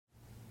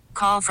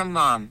call from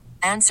mom.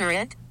 Answer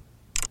it.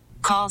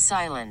 Call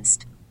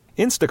silenced.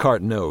 Instacart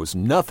knows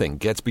nothing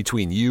gets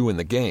between you and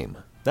the game.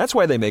 That's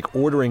why they make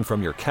ordering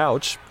from your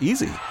couch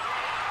easy.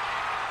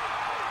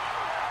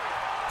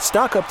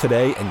 Stock up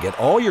today and get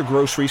all your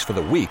groceries for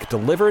the week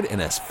delivered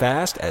in as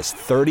fast as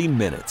 30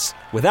 minutes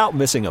without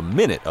missing a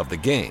minute of the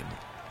game.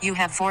 You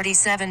have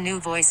 47 new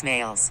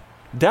voicemails.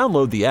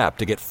 Download the app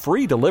to get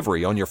free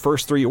delivery on your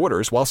first 3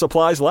 orders while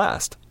supplies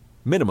last.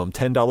 Minimum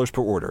 $10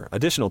 per order.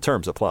 Additional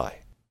terms apply.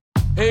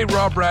 Hey,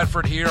 Rob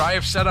Bradford here. I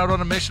have set out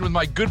on a mission with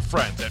my good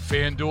friends at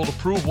FanDuel to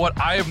prove what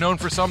I have known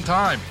for some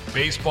time.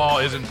 Baseball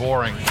isn't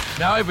boring.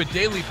 Now I have a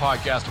daily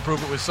podcast to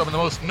prove it with some of the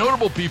most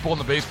notable people in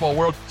the baseball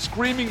world,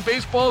 screaming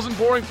baseball isn't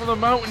boring from the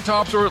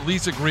mountaintops, or at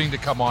least agreeing to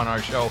come on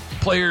our show.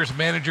 Players,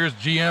 managers,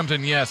 GMs,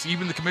 and yes,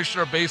 even the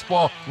commissioner of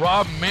baseball,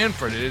 Rob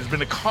Manfred. It has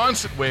been a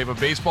constant wave of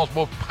baseball's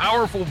most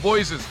powerful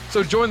voices.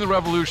 So join the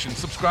revolution.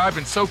 Subscribe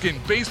and soak in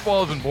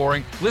Baseball Isn't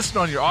Boring. Listen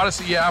on your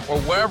Odyssey app or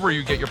wherever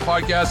you get your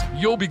podcasts.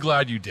 You'll be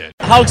glad you did.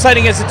 How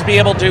exciting is it to be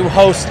able to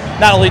host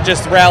not only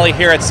just the rally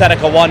here at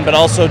Seneca 1, but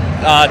also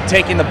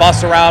taking the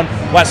bus around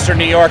Western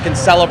New York and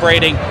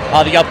celebrating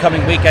the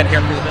upcoming weekend here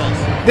for the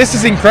Bills? This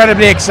is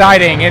incredibly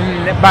exciting,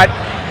 but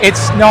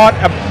it's not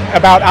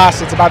about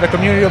us. It's about the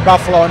community of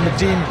Buffalo and the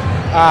team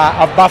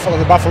of Buffalo,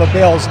 the Buffalo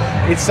Bills.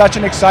 It's such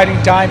an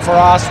exciting time for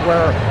us.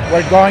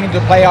 We're going into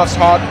playoffs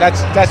hot.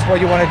 That's what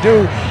you want to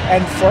do.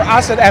 And for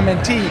us at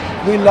M&T,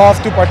 we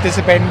love to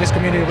participate in these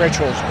community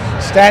rituals.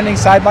 Standing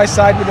side by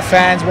side with the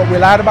fans, what we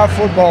like about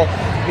football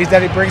is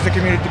that it brings the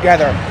community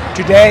together.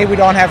 Today, we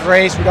don't have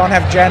race, we don't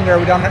have gender,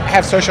 we don't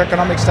have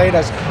socioeconomic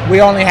status. We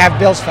only have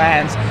Bills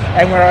fans,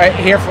 and we're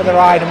here for the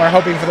ride, and we're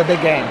hoping for the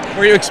big game.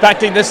 Were you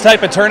expecting this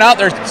type of turnout?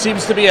 There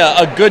seems to be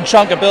a good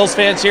chunk of Bills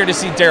fans here to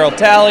see Darryl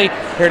Talley,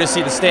 here to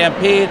see the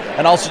Stampede,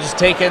 and also just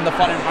take in the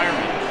fun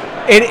environment.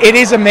 It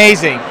is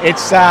amazing.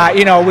 It's,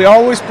 we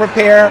always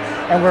prepare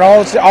and we're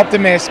always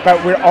optimists,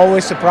 but we're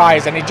always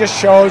surprised. And it just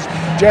shows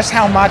just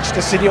how much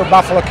the city of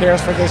Buffalo cares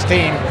for this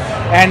team.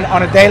 And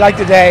on a day like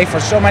today,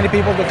 for so many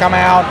people to come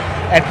out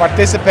and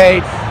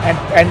participate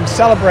and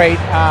celebrate,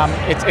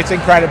 it's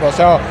incredible.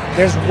 So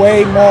there's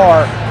way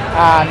more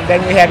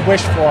than we had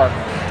wished for.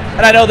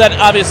 And I know that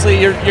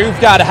obviously you've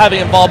got heavy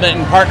involvement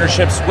in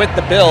partnerships with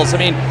the Bills. I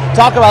mean,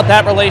 talk about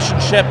that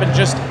relationship and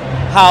just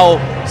how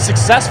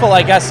successful,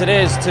 I guess, it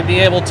is to be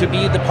able to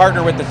be the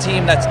partner with the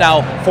team that's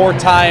now 4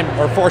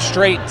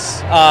 straight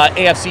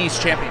AFC East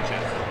championship.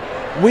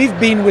 We've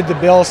been with the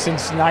Bills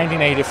since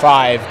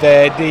 1985.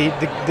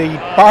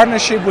 The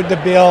partnership with the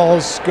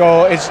Bills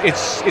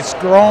it's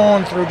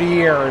grown through the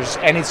years,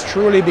 and it's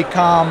truly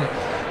become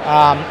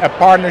a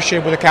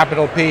partnership with a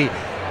capital P.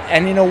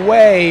 And in a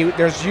way,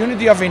 there's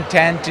unity of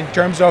intent in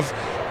terms of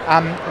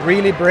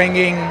really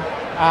bringing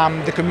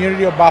the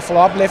community of Buffalo,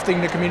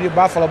 uplifting the community of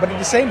Buffalo. But at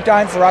the same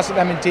time, for us at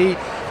M&T,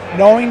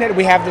 knowing that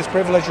we have this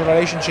privileged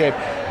relationship,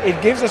 it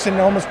gives us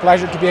enormous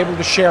pleasure to be able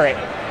to share it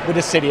with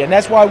the city. And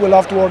that's why we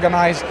love to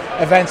organize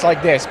events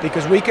like this,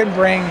 because we can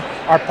bring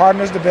our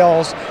partners, the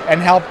Bills, and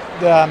help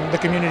the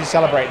community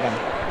celebrate them.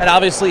 And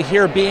obviously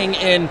here being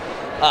in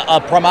a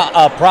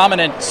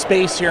prominent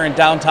space here in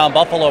downtown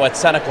Buffalo at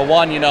Seneca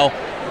 1,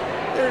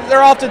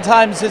 there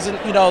oftentimes isn't,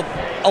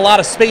 a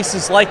lot of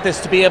spaces like this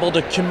to be able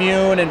to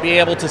commune and be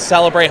able to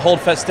celebrate, hold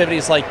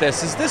festivities like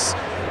this. Is this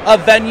a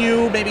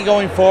venue maybe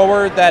going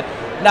forward that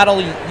not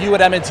only you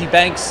at M&T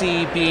Bank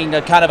see being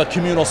a kind of a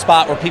communal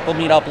spot where people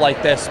meet up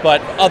like this,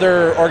 but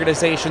other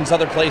organizations,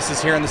 other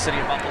places here in the city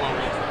of Buffalo?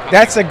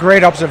 That's a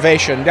great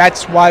observation.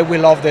 That's why we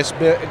love this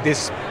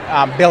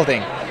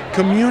building.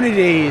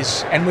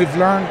 Communities, and we've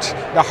learned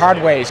the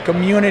hard ways,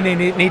 community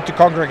need to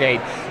congregate.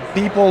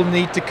 People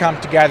need to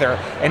come together,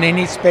 and they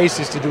need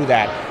spaces to do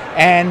that.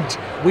 And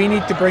we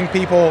need to bring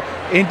people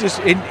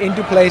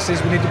into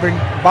places. We need to bring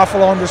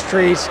Buffalo on the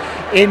streets.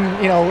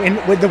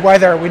 With the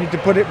weather, we need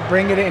to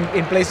bring it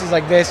in places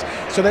like this,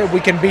 so that we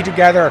can be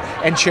together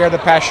and share the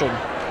passion.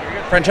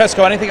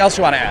 Francesco, anything else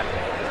you want to add?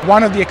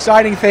 One of the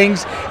exciting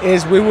things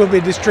is we will be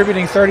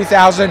distributing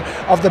 30,000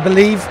 of the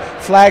Believe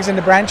flags in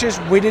the branches.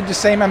 We did the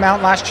same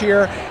amount last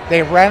year.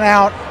 They ran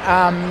out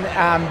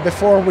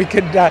before we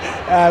could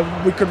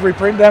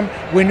reprint them.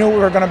 We knew we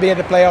were going to be at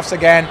the playoffs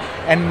again,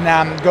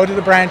 and go to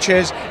the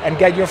branches and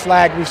get your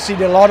flag. We've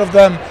seen a lot of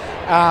them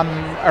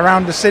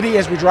around the city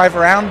as we drive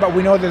around, but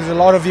we know there's a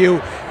lot of you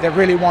that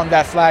really want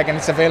that flag, and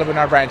it's available in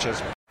our branches.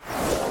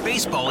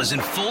 Baseball is in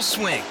full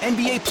swing.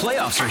 NBA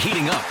playoffs are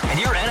heating up, and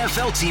your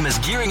NFL team is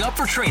gearing up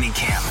for training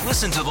camp.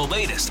 Listen to the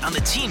latest on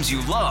the teams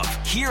you love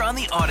here on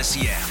the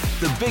Odyssey app.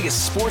 The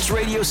biggest sports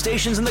radio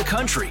stations in the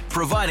country,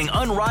 providing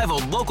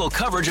unrivaled local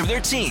coverage of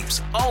their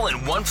teams, all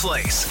in one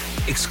place.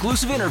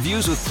 Exclusive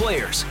interviews with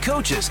players,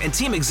 coaches, and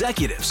team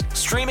executives,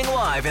 streaming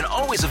live and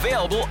always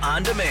available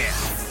on demand.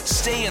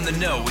 Stay in the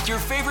know with your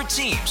favorite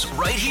teams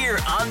right here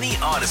on the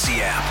Odyssey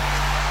app.